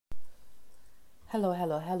Hello,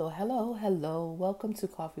 hello, hello, hello, hello. Welcome to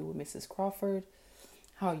Coffee with Mrs. Crawford.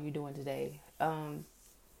 How are you doing today? I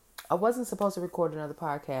wasn't supposed to record another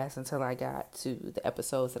podcast until I got to the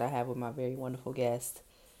episodes that I have with my very wonderful guest.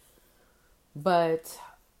 But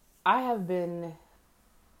I have been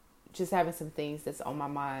just having some things that's on my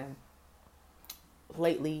mind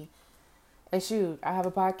lately. And shoot, I have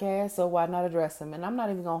a podcast, so why not address them? And I'm not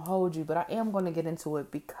even going to hold you, but I am going to get into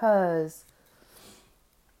it because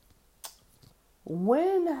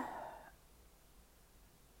when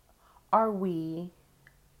are we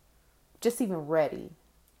just even ready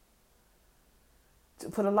to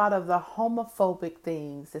put a lot of the homophobic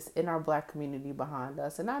things that's in our Black community behind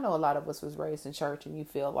us? And I know a lot of us was raised in church and you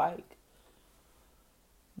feel like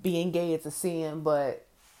being gay is a sin, but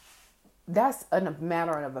that's a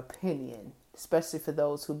matter of opinion, especially for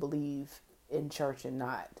those who believe in church and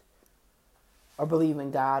not, or believe in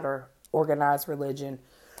God or organized religion,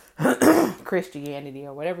 Christianity,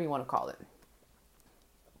 or whatever you want to call it.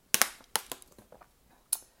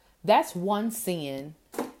 That's one sin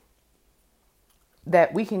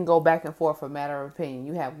that we can go back and forth for a matter of opinion.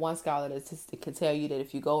 You have one scholar that can tell you that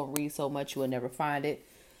if you go and read so much, you will never find it.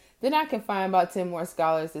 Then I can find about 10 more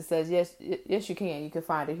scholars that says, yes, you can. You can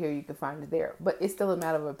find it here. You can find it there. But it's still a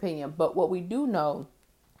matter of opinion. But what we do know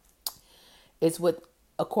is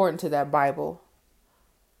according to that Bible,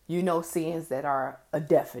 you know, sins that are a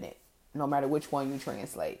definite, no matter which one you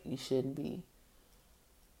translate. You shouldn't be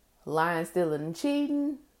lying, stealing, and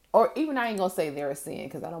cheating. Or even, I ain't going to say they're a sin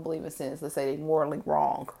because I don't believe in sins. Let's say they're morally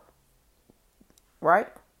wrong. Right?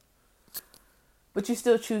 But you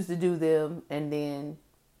still choose to do them, and then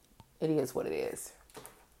it is what it is.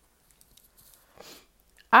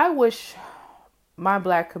 I wish my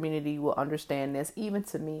Black community will understand this, even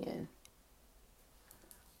to men.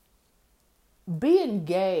 Being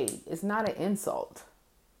gay is not an insult.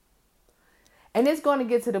 And it's going to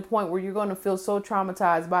get to the point where you're going to feel so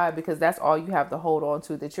traumatized by it because that's all you have to hold on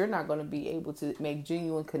to, that you're not going to be able to make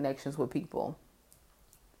genuine connections with people.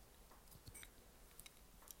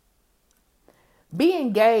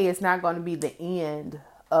 Being gay is not going to be the end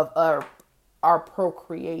of our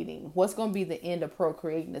procreating. What's going to be the end of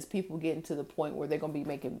procreating is people getting to the point where they're going to be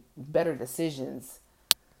making better decisions.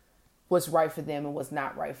 What's right for them and what's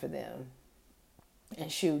not right for them. And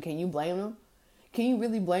shoot, can you blame them? Can you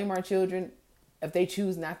really blame our children if they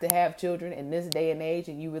choose not to have children in this day and age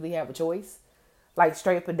and you really have a choice? Like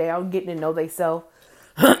straight up and down, getting to know themselves,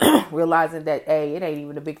 realizing that, hey, it ain't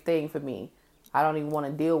even a big thing for me. I don't even want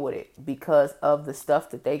to deal with it because of the stuff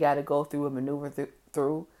that they got to go through and maneuver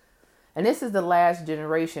through. And this is the last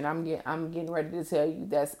generation, I'm getting ready to tell you,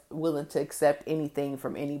 that's willing to accept anything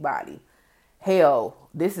from anybody. Hell,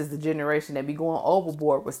 this is the generation that be going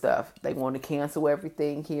overboard with stuff. They want to cancel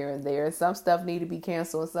everything here and there. And some stuff need to be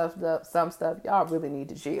canceled. And some stuff y'all really need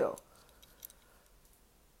to chill.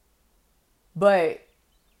 But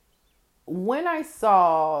when I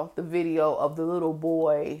saw the video of the little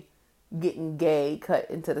boy getting gay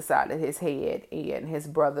cut into the side of his head and his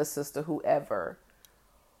brother, sister, whoever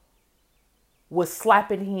was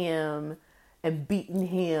slapping him and beating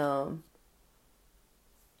him,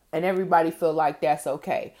 and everybody feel like that's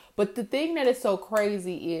okay. But the thing that is so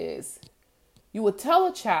crazy is you would tell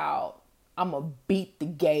a child, I'm going to beat the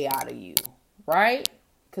gay out of you, right?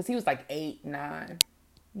 Because he was like 8, 9.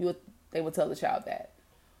 They would tell the child that.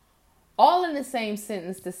 All in the same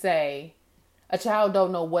sentence to say, a child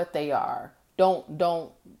don't know what they are. Don't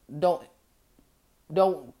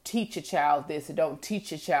teach a child this, or don't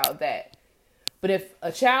teach a child that. But if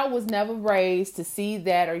a child was never raised to see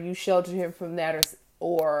that, or you sheltered him from that,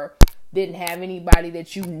 or didn't have anybody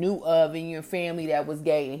that you knew of in your family that was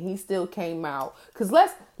gay, and he still came out. Because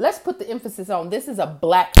let's put the emphasis on, this is a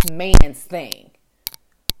Black man's thing.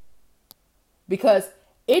 Because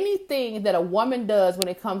anything that a woman does when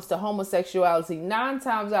it comes to homosexuality, 9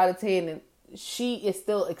 times out of 10, she is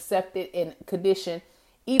still accepted and conditioned,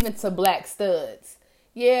 even to Black studs.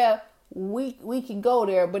 Yeah, we can go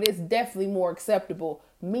there, but it's definitely more acceptable.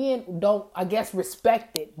 Men don't, I guess,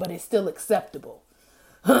 respect it, but it's still acceptable.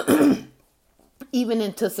 Even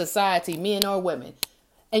into society, men or women.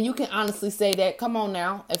 And you can honestly say that, come on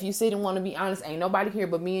now, if you sit and want to be honest, ain't nobody here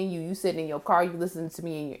but me and you. You sitting in your car, you listening to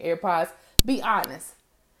me in your AirPods. Be honest.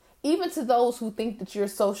 Even to those who think that you're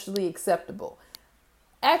socially acceptable,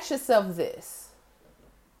 ask yourself this.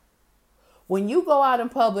 When you go out in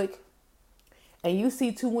public and you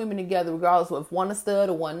see 2 women together, regardless of if one a stud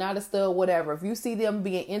or one not a stud, whatever, if you see them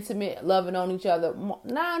being intimate, loving on each other,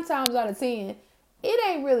 9 times out of 10, it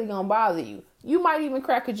ain't really going to bother you. You might even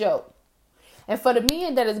crack a joke. And for the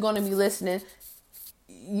men that is going to be listening,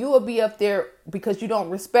 you will be up there because you don't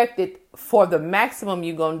respect it. For the maximum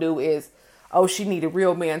you're going to do is, oh, she need a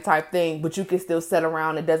real man type thing, but you can still sit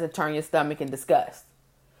around. It doesn't turn your stomach in disgust.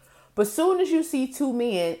 But soon as you see two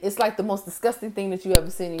men, it's like the most disgusting thing that you ever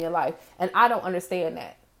seen in your life. And I don't understand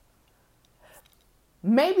that.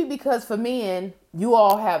 Maybe because for men, you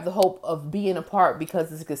all have the hope of being apart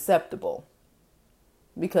because it's acceptable.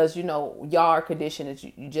 Because, y'all are conditioned that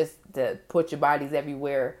you just to put your bodies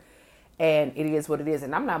everywhere. And it is what it is.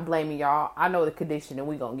 And I'm not blaming y'all. I know the condition and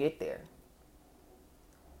we're going to get there.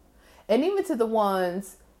 And even to the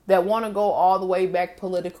ones that want to go all the way back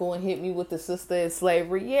political and hit me with the sister in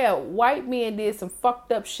slavery. Yeah, white men did some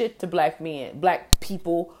fucked up shit to black men, black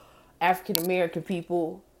people, African American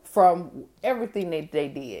people, from everything they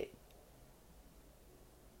did.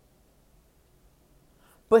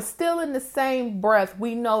 But still in the same breath,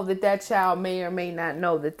 we know that child may or may not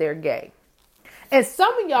know that they're gay. And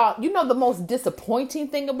some of y'all, the most disappointing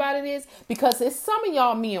thing about it is because it's some of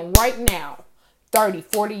y'all men right now, 30,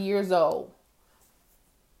 40 years old,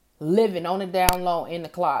 living on the down low in the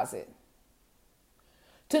closet.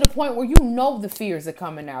 To the point where the fears are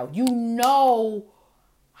coming out. You know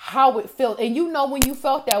how it feels. And when you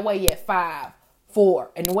felt that way at 5,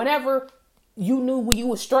 4. And whenever you knew when you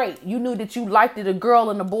were straight, you knew that you liked it, a girl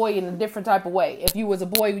and a boy in a different type of way. If you was a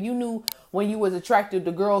boy, you knew when you was attracted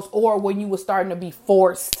to girls or when you were starting to be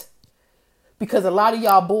forced. Because a lot of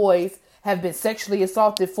y'all boys have been sexually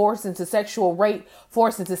assaulted, forced into sexual rape,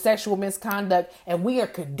 forced into sexual misconduct. And we are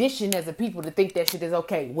conditioned as a people to think that shit is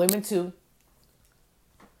okay. Women too.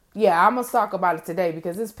 Yeah, I'm going to talk about it today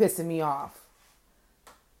because it's pissing me off.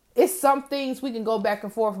 It's some things we can go back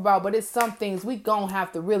and forth about, but it's some things we going to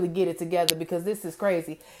have to really get it together because this is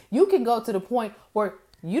crazy. You can go to the point where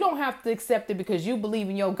you don't have to accept it because you believe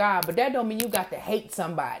in your God, but that don't mean you got to hate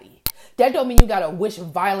somebody. That don't mean you got to wish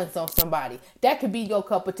violence on somebody. That could be your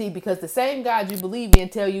cup of tea because the same God you believe in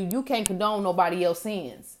tell you can't condone nobody else's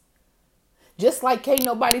sins. Just like can't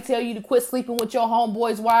nobody tell you to quit sleeping with your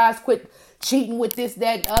homeboys' wives, quit cheating with this,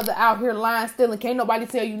 that, and other, out here lying, stealing. Can't nobody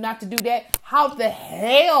tell you not to do that. How the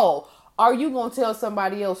hell are you going to tell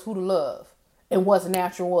somebody else who to love and what's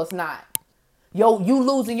natural and what's not? You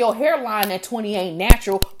losing your hairline at 20 ain't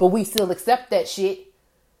natural, but we still accept that shit.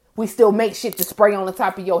 We still make shit to spray on the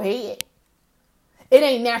top of your head. It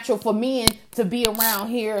ain't natural for men to be around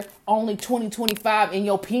here only 20, 25 and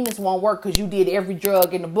your penis won't work because you did every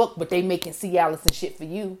drug in the book, but they making Cialis and shit for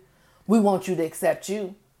you. We want you to accept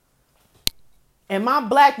you. And my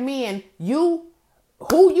black men,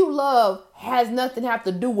 who you love has nothing have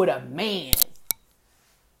to do with a man.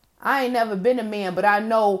 I ain't never been a man, but I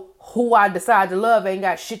know who I decide to love ain't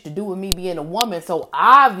got shit to do with me being a woman. So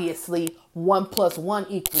obviously 1 + 1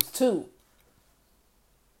 = 2.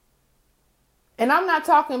 And I'm not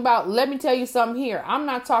talking about, let me tell you something here. I'm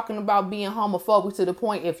not talking about being homophobic to the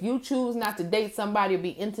point if you choose not to date somebody or be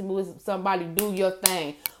intimate with somebody, do your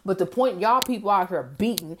thing. But the point y'all people out here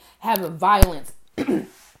beating, having violence,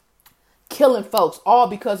 killing folks, all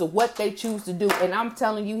because of what they choose to do. And I'm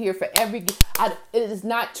telling you here, it is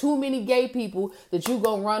not too many gay people that you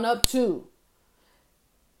gonna run up to.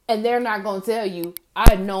 And they're not gonna tell you,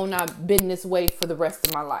 I've known I've been this way for the rest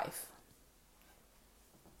of my life.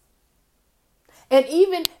 And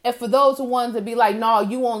even if for those who ones that be like, no,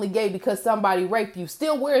 you only gay because somebody raped you,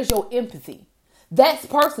 still where's your empathy? That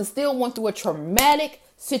person still went through a traumatic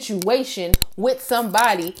situation with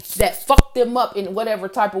somebody that fucked them up in whatever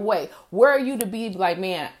type of way. Where are you to be like,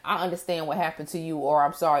 man, I understand what happened to you, or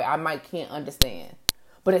I'm sorry, can't understand.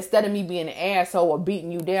 But instead of me being an asshole or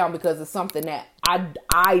beating you down because of something that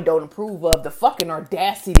I don't approve of, the fucking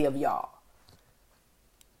audacity of y'all.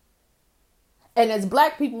 And as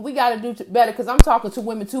black people, we got to do better because I'm talking to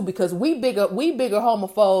women too, because we bigger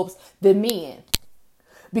homophobes than men.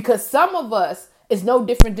 Because some of us is no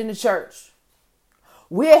different than the church.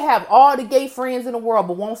 We'll have all the gay friends in the world,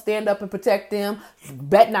 but won't stand up and protect them.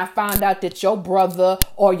 Bet not find out that your brother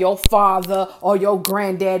or your father or your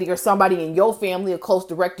granddaddy or somebody in your family, a close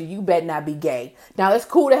director, you bet not be gay. Now, it's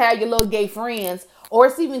cool to have your little gay friends, or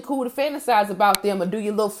it's even cool to fantasize about them and do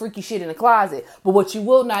your little freaky shit in the closet. But what you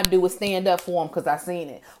will not do is stand up for them because I seen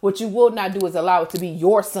it. What you will not do is allow it to be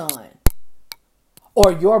your son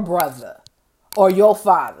or your brother or your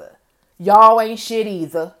father. Y'all ain't shit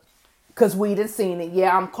either. Because we done seen it.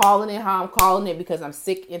 Yeah, I'm calling it how I'm calling it because I'm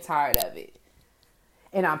sick and tired of it.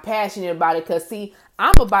 And I'm passionate about it because,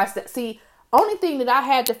 I'm a bystander. Only thing that I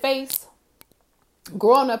had to face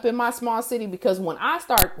growing up in my small city, because when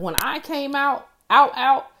I came out,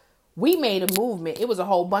 we made a movement. It was a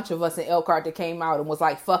whole bunch of us in Elkhart that came out and was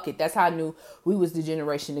like, fuck it. That's how I knew we was the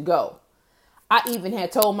generation to go. I even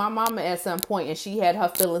had told my mama at some point, and she had her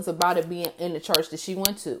feelings about it being in the church that she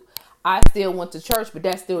went to. I still went to church, but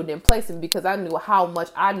that still didn't place me because I knew how much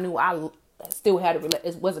I still had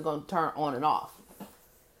it wasn't going to turn on and off.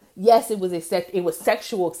 Yes, it was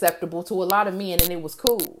sexual acceptable to a lot of men, and it was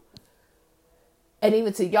cool. And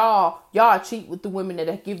even to y'all cheat with the women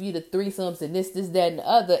that give you the threesomes and this, that, and the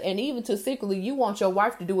other. And even to secretly, you want your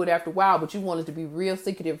wife to do it after a while, but you want it to be real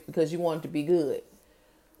secretive because you want it to be good.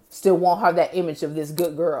 Still want her that image of this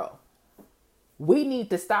good girl. We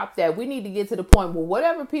need to stop that. We need to get to the point where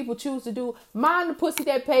whatever people choose to do, mind the pussy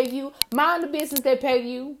that pay you, mind the business that pay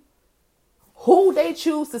you. Who they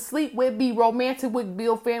choose to sleep with, be romantic with,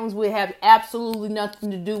 build families with, have absolutely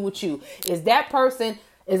nothing to do with you. Is that person...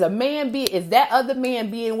 Is that other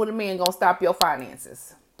man being with a man gonna stop your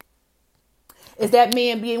finances? Is that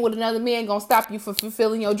man being with another man gonna stop you from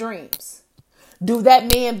fulfilling your dreams? Do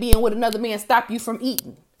that man being with another man stop you from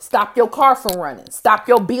eating? Stop your car from running? Stop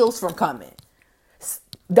your bills from coming?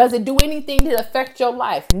 Does it do anything to affect your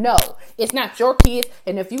life? No, it's not your kids.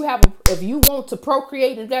 And if you want to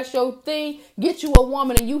procreate and that's your thing, get you a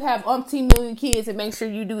woman and you have umpteen million kids and make sure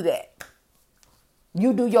you do that.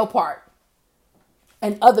 You do your part.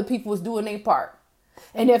 And other people is doing their part.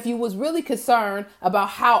 And if you was really concerned about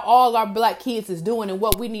how all our black kids is doing and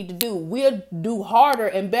what we need to do, we'll do harder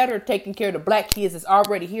and better taking care of the black kids that's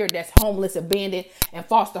already here, that's homeless, abandoned, and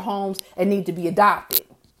foster homes and need to be adopted.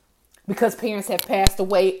 Because parents have passed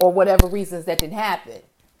away or whatever reasons that didn't happen.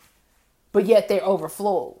 But yet they're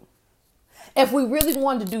overflowed. If we really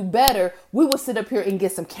wanted to do better, we would sit up here and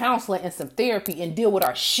get some counseling and some therapy and deal with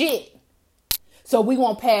our shit. So we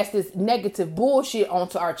won't pass this negative bullshit on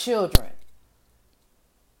to our children.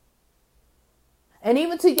 And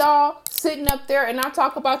even to y'all sitting up there, and I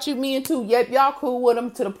talk about you, men too. Yep, y'all cool with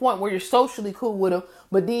them to the point where you're socially cool with them,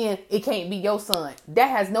 but then it can't be your son. That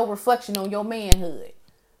has no reflection on your manhood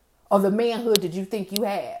or the manhood that you think you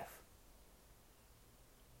have.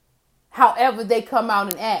 However they come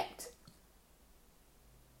out and act.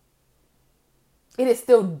 It is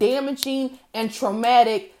still damaging and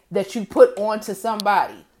traumatic that you put onto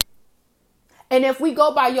somebody. And if we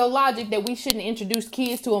go by your logic that we shouldn't introduce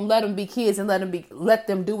kids to them, let them be kids and let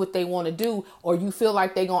them do what they want to do, or you feel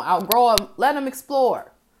like they're going to outgrow them, let them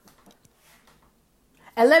explore.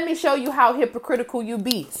 And let me show you how hypocritical you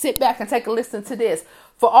be. Sit back and take a listen to this.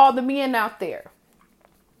 For all the men out there,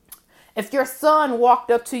 if your son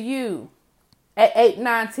walked up to you at 8,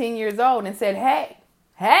 9, 10 years old and said, hey,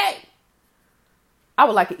 I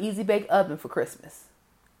would like an easy bake oven for Christmas.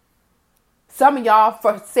 Some of y'all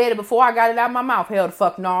said it before I got it out of my mouth. Hell the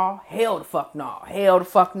fuck no. Hell the fuck no. Hell the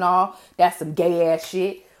fuck no. That's some gay ass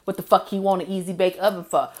shit. What the fuck he want an easy bake oven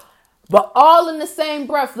for? But all in the same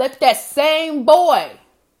breath, let that same boy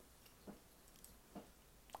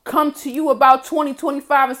come to you about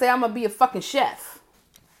 2025 and say, I'm going to be a fucking chef.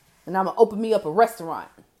 And I'm going to open me up a restaurant.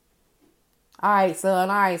 All right, son.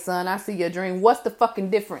 I see your dream. What's the fucking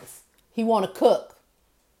difference? He want to cook.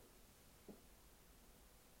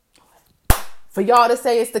 For y'all to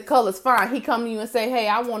say it's the colors, fine. He come to you and say, hey,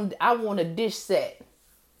 I want a dish set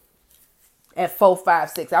at 4, 5,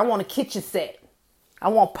 6. I want a kitchen set. I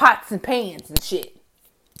want pots and pans and shit.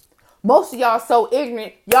 Most of y'all so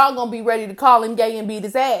ignorant, y'all gonna be ready to call him gay and beat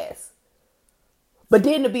his ass. But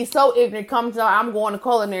then to be so ignorant, comes to I'm going to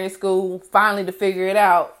culinary school finally to figure it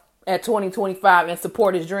out at 2025 and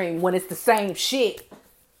support his dream when it's the same shit.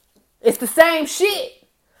 It's the same shit.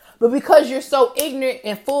 But because you're so ignorant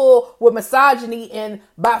and full with misogyny and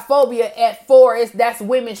biphobia at 4, that's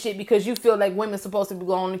women shit because you feel like women's supposed to be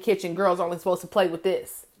going in the kitchen, girls only supposed to play with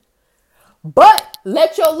this. But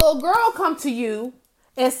let your little girl come to you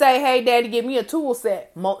and say, hey, daddy, give me a tool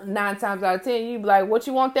set. 9 times out of 10, you be like, what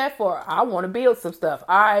you want that for? I want to build some stuff.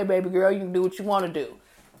 All right, baby girl, you can do what you want to do.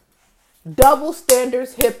 Double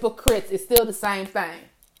standards, hypocrites. It's still the same thing.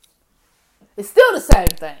 It's still the same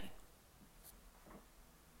thing.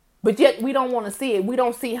 But yet we don't want to see it. We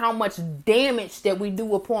don't see how much damage that we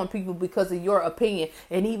do upon people because of your opinion.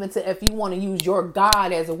 And even if you want to use your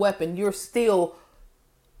God as a weapon, you're still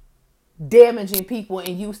damaging people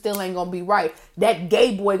and you still ain't going to be right. That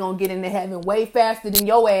gay boy going to get into heaven way faster than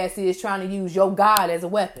your ass is trying to use your God as a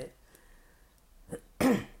weapon.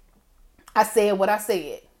 I said what I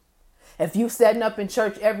said. If you setting up in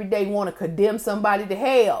church every day want to condemn somebody to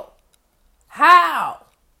hell, how?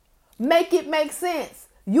 Make it make sense.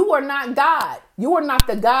 You are not God. You are not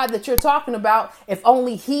the God that you're talking about if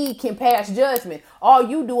only he can pass judgment. All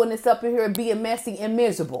you doing is up in here being messy and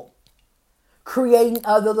miserable. Creating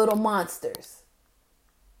other little monsters.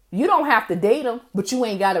 You don't have to date them, but you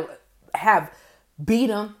ain't got to beat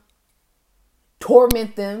them,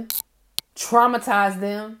 torment them, traumatize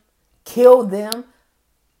them, kill them.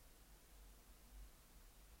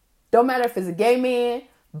 Don't matter if it's a gay man,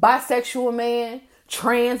 bisexual man,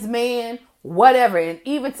 trans man, whatever. And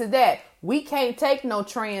even to that, we can't take no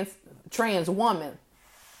trans woman.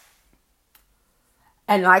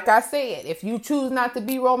 And like I said, if you choose not to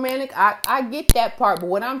be romantic, I get that part. But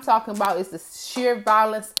what I'm talking about is the sheer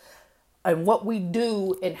violence and what we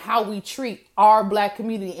do and how we treat our black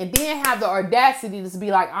community. And then have the audacity to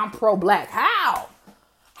be like, I'm pro-black. How?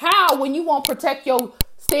 How when you won't protect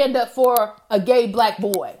stand up for a gay black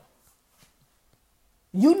boy?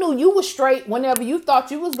 You knew you was straight whenever you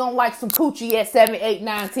thought you was going to like some coochie at 7, 8,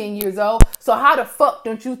 9, 10 years old. So how the fuck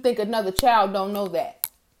don't you think another child don't know that?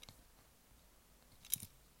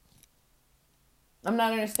 I'm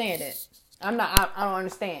not understanding. I don't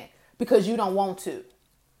understand. Because you don't want to.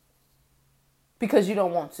 Because you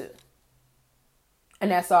don't want to.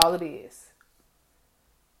 And that's all it is.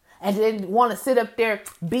 And then want to sit up there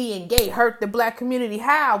being gay, hurt the black community.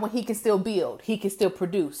 How? When he can still build, he can still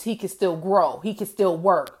produce, he can still grow, he can still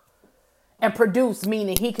work. And produce,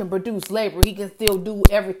 meaning he can produce labor, he can still do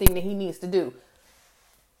everything that he needs to do.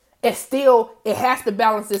 It has to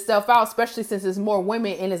balance itself out, especially since there's more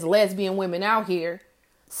women and it's lesbian women out here.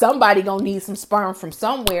 Somebody gonna need some sperm from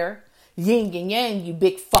somewhere. Yin and yang, you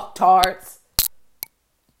big fucktards.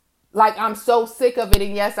 Like, I'm so sick of it.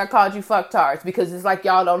 And yes, I called you fucktards because it's like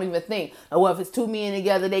y'all don't even think. Well, if it's two men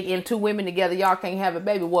together, and two women together, y'all can't have a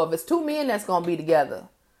baby. Well, if it's two men that's going to be together.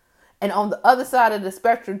 And on the other side of the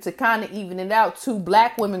spectrum, to kind of even it out, two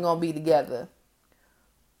black women going to be together.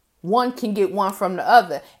 One can get one from the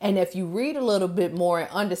other. And if you read a little bit more and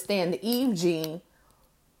understand the Eve gene,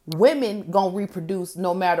 women going to reproduce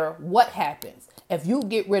no matter what happens. If you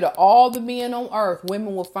get rid of all the men on earth,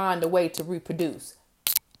 women will find a way to reproduce.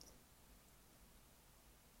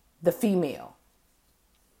 The female.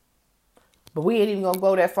 But we ain't even going to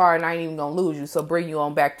go that far and I ain't even going to lose you. So bring you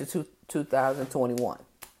on back to 2021.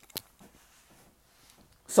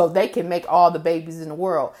 So they can make all the babies in the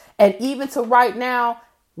world. And even to right now,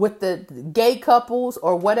 with the gay couples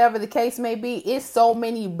or whatever the case may be, it's so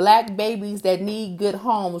many black babies that need good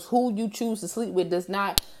homes. Who you choose to sleep with does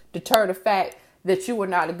not deter the fact that you are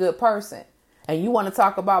not a good person. And you want to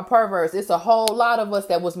talk about perverts. It's a whole lot of us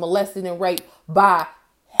that was molested and raped by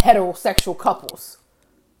heterosexual couples.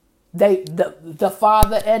 The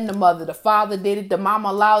father and the mother. The father did it. The mama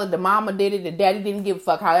allowed it. The mama did it. The daddy didn't give a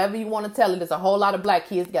fuck. However you want to tell it. There's a whole lot of black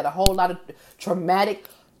kids got a whole lot of traumatic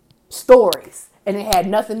stories. And it had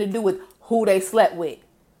nothing to do with who they slept with.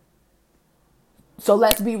 So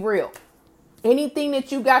let's be real. Anything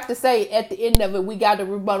that you got to say at the end of it, we got to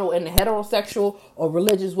rebuttal. In the heterosexual or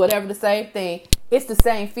religious, whatever, the same thing. It's the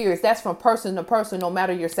same fears. That's from person to person, no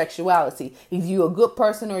matter your sexuality. Either you're a good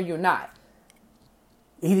person or you're not.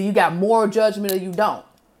 Either you got moral judgment or you don't.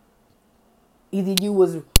 Either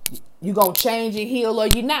you gonna change and heal or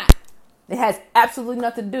you're not. It has absolutely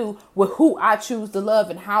nothing to do with who I choose to love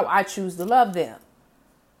and how I choose to love them.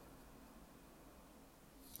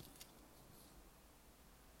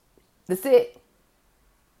 That's it.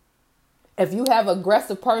 If you have an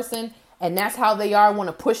aggressive person and that's how they are, want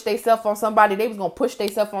to push themselves on somebody, they was going to push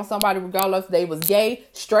themselves on somebody regardless if they was gay,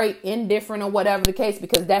 straight, indifferent, or whatever the case,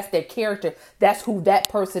 because that's their character. That's who that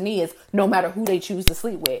person is, no matter who they choose to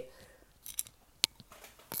sleep with.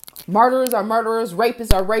 Murderers are murderers,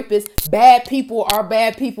 rapists are rapists, bad people are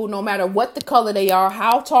bad people, no matter what the color they are,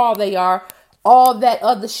 how tall they are, all that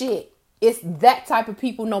other shit. It's that type of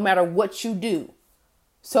people no matter what you do.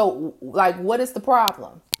 So, like, what is the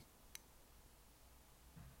problem?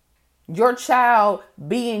 Your child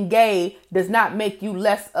being gay does not make you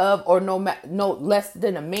less of or no less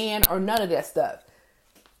than a man or none of that stuff.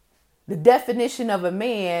 The definition of a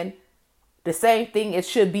man, the same thing it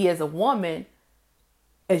should be as a woman,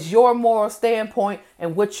 is your moral standpoint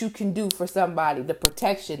and what you can do for somebody. The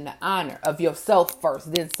protection, the honor of yourself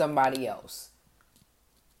first, then somebody else.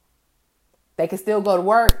 They can still go to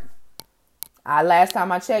work. Last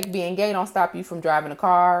time I checked, being gay don't stop you from driving a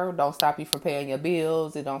car. Don't stop you from paying your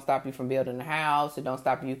bills. It don't stop you from building a house. It don't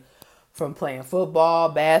stop you from playing football,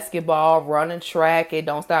 basketball, running track. It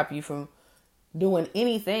don't stop you from doing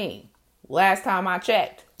anything. Last time I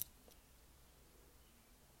checked.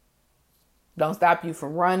 Don't stop you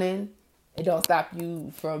from running. It don't stop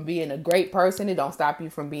you from being a great person. It don't stop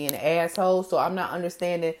you from being an asshole. So I'm not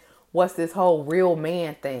understanding what's this whole real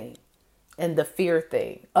man thing. And the fear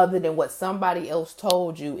thing, other than what somebody else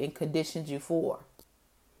told you and conditioned you for.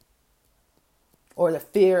 Or the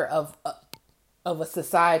fear of a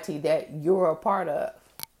society that you're a part of.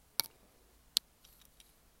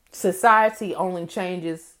 Society only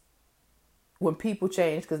changes when people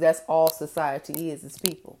change, because that's all society is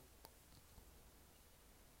people.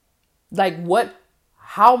 Like what,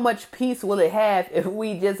 how much peace will it have if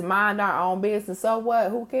we just mind our own business? So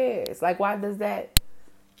what? Who cares? Like, why does that?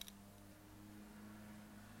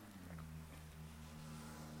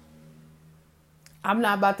 I'm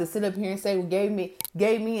not about to sit up here and say, well, gave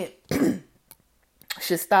me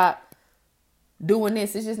should stop doing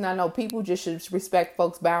this. It's just not, no, people just should respect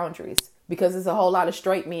folks' boundaries, because there's a whole lot of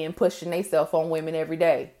straight men pushing themselves on women every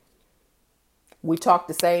day. We talk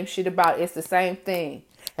the same shit about, it's the same thing.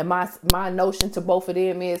 And my notion to both of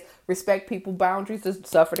them is respect people's boundaries and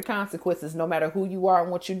suffer the consequences, no matter who you are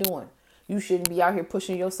and what you're doing. You shouldn't be out here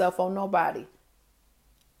pushing yourself on nobody.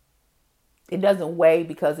 It doesn't weigh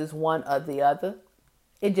because it's one or the other.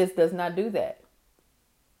 It just does not do that.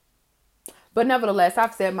 But nevertheless,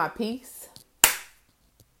 I've said my piece.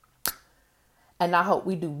 And I hope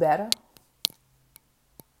we do better.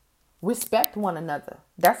 Respect one another.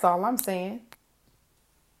 That's all I'm saying.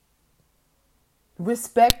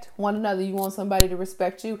 Respect one another. You want somebody to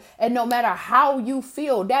respect you. And no matter how you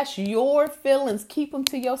feel, that's your feelings. Keep them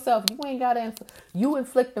to yourself. You ain't got to, you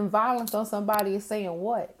inflicting violence on somebody is saying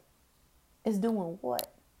what? It's doing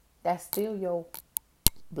what? That's still your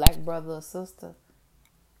black brother or sister.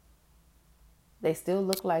 They still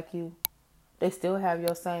look like you. They still have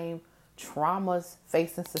your same traumas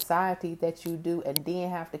facing society that you do, and then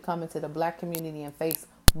have to come into the black community and face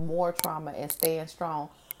more trauma and stand strong.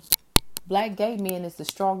 Black gay men is the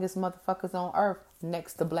strongest motherfuckers on earth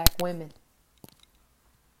next to black women,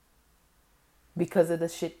 because of the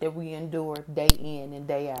shit that we endure day in and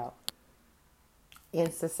day out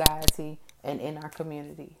in society and in our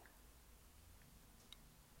community.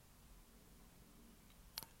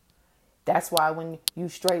 That's why when you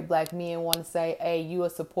straight black men want to say, hey, you a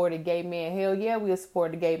supported gay man. Hell yeah, we a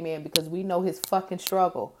supported gay man, because we know his fucking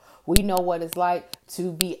struggle. We know what it's like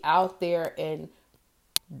to be out there and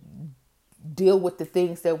deal with the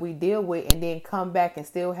things that we deal with, and then come back and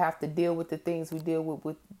still have to deal with the things we deal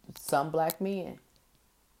with some black men.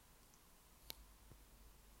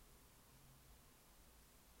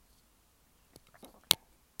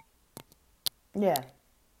 Yeah.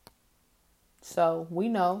 So we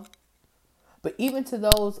know. But even to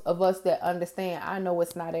those of us that understand, I know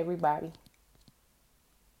it's not everybody.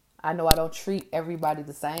 I know I don't treat everybody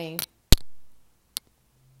the same.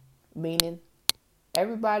 Meaning,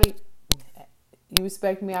 everybody, you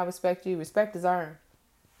respect me, I respect you. Respect is earned.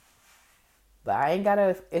 But I ain't got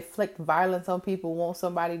to inflict violence on people, want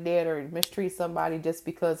somebody dead, or mistreat somebody just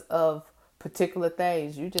because of particular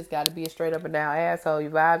things. You just got to be a straight up and down asshole.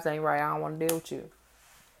 Your vibes ain't right. I don't want to deal with you.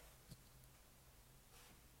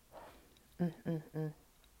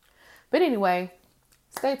 But anyway,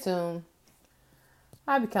 stay tuned.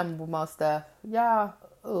 I'll be coming with more stuff.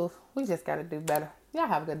 Y'all, we just got to do better. Y'all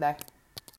have a good day.